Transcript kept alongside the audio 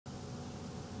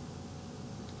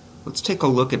Let's take a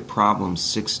look at problem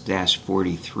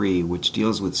 6-43, which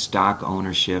deals with stock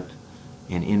ownership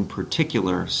and in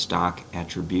particular stock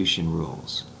attribution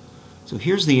rules. So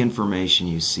here's the information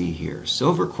you see here.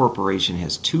 Silver Corporation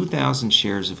has 2,000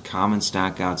 shares of common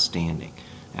stock outstanding.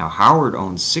 Now Howard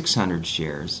owns 600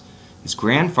 shares, his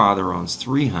grandfather owns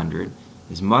 300,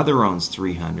 his mother owns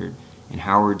 300, and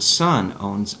Howard's son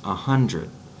owns 100.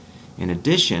 In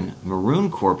addition, Maroon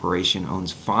Corporation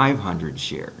owns 500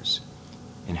 shares.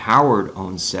 And Howard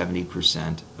owns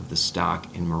 70% of the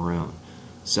stock in Maroon.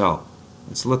 So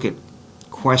let's look at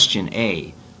question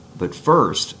A. But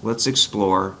first, let's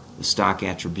explore the stock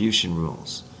attribution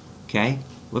rules. Okay?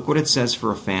 Look what it says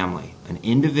for a family. An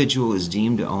individual is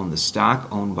deemed to own the stock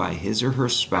owned by his or her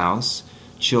spouse,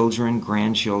 children,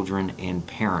 grandchildren, and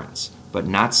parents, but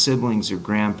not siblings or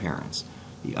grandparents.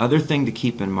 The other thing to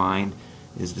keep in mind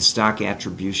is the stock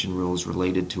attribution rules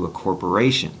related to a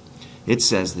corporation. It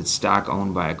says that stock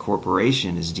owned by a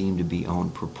corporation is deemed to be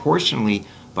owned proportionally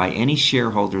by any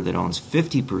shareholder that owns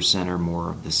 50% or more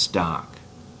of the stock.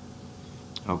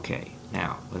 Okay,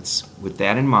 now with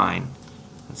that in mind,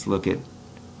 let's look at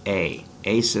A.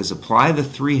 A says apply the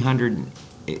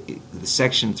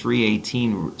section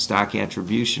 318 stock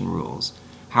attribution rules.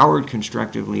 Howard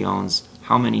constructively owns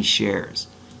how many shares?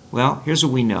 Well, here's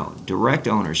what we know. Direct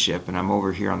ownership, and I'm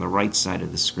over here on the right side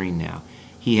of the screen now.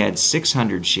 He had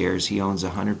 600 shares, he owns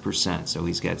 100%, so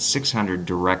he's got 600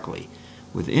 directly.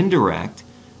 With indirect,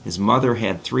 his mother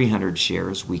had 300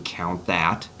 shares, we count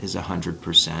that as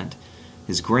 100%.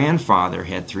 His grandfather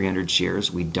had 300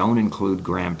 shares, we don't include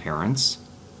grandparents.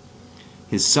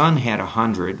 His son had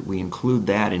 100, we include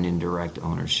that in indirect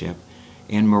ownership.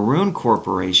 And Maroon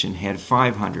Corporation had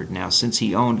 500. Now, since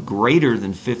he owned greater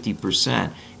than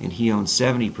 50% and he owned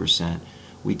 70%,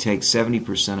 we take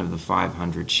 70% of the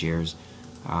 500 shares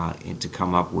to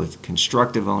come up with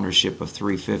constructive ownership of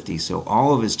 350. So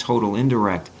all of his total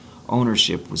indirect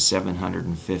ownership was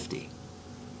 750.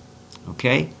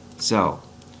 Okay? So,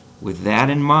 with that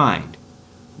in mind,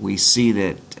 we see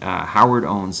that Howard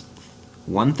owns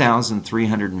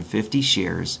 1,350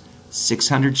 shares,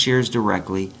 600 shares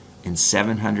directly, and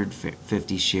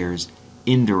 750 shares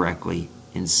indirectly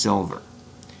in silver.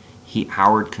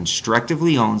 Howard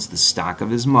constructively owns the stock of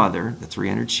his mother, the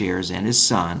 300 shares, and his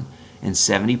son, and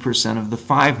 70% of the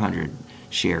 500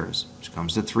 shares, which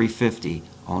comes to 350,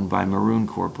 owned by Maroon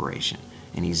Corporation.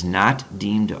 And he's not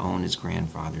deemed to own his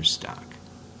grandfather's stock.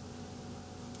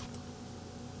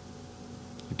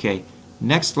 Okay,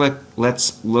 next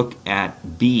let's look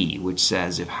at B, which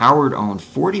says if Howard owned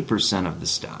 40% of the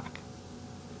stock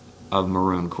of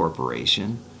Maroon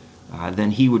Corporation,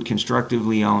 then he would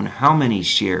constructively own how many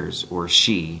shares, or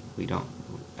she,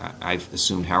 I've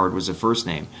assumed Howard was a first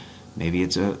name, maybe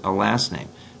it's a last name,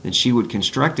 then she would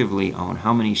constructively own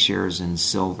how many shares in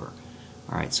silver.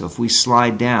 Alright, so if we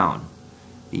slide down,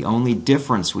 the only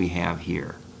difference we have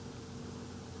here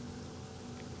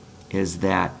is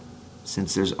that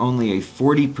since there's only a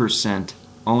 40%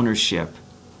 ownership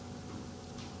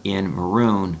in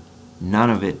Maroon, none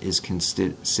of it is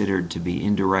considered to be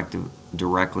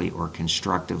directly or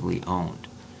constructively owned.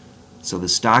 So the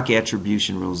stock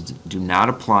attribution rules do not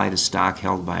apply to stock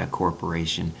held by a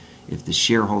corporation if the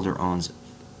shareholder owns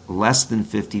less than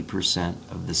 50%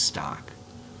 of the stock.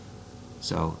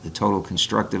 So the total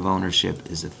constructive ownership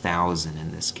is 1,000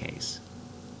 in this case.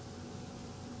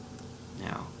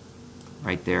 Now,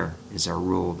 right there is our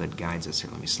rule that guides us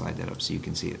here. Let me slide that up so you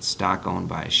can see it. Stock owned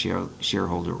by a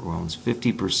shareholder who owns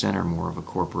 50% or more of a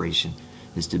corporation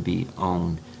is to be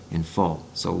owned in full.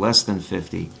 So less than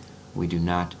 50, we do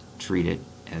not treat it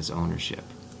as ownership.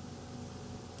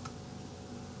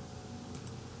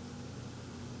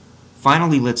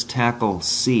 Finally, let's tackle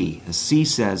C. C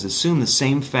says, assume the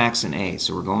same facts in A.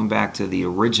 So we're going back to the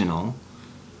original,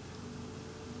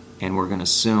 and we're going to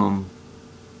assume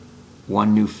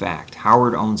one new fact.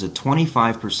 Howard owns a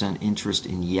 25% interest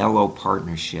in Yellow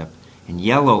Partnership, and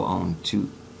Yellow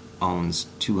owns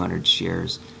 200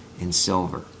 shares in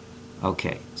silver.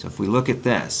 Okay, so if we look at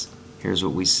this, here's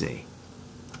what we see.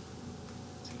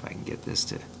 See if I can get this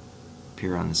to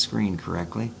appear on the screen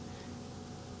correctly.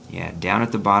 Yeah, down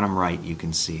at the bottom right you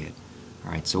can see it.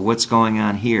 Alright, so what's going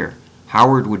on here?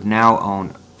 Howard would now own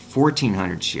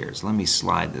 1,400 shares. Let me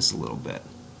slide this a little bit.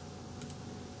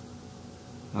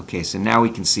 Okay, so now we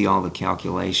can see all the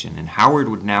calculation. And Howard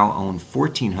would now own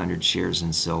 1,400 shares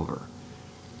in silver.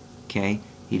 Okay,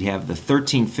 he'd have the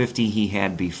 1,350 he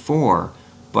had before,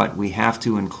 but we have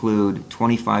to include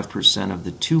 25% of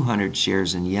the 200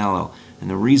 shares in yellow. And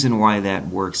the reason why that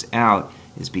works out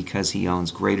is because he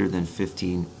owns greater than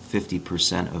 50%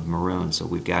 of Maroon, so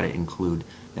we've got to include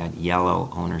that yellow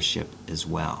ownership as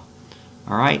well.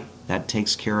 Alright, that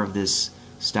takes care of this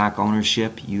stock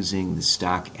ownership using the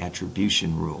stock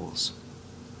attribution rules.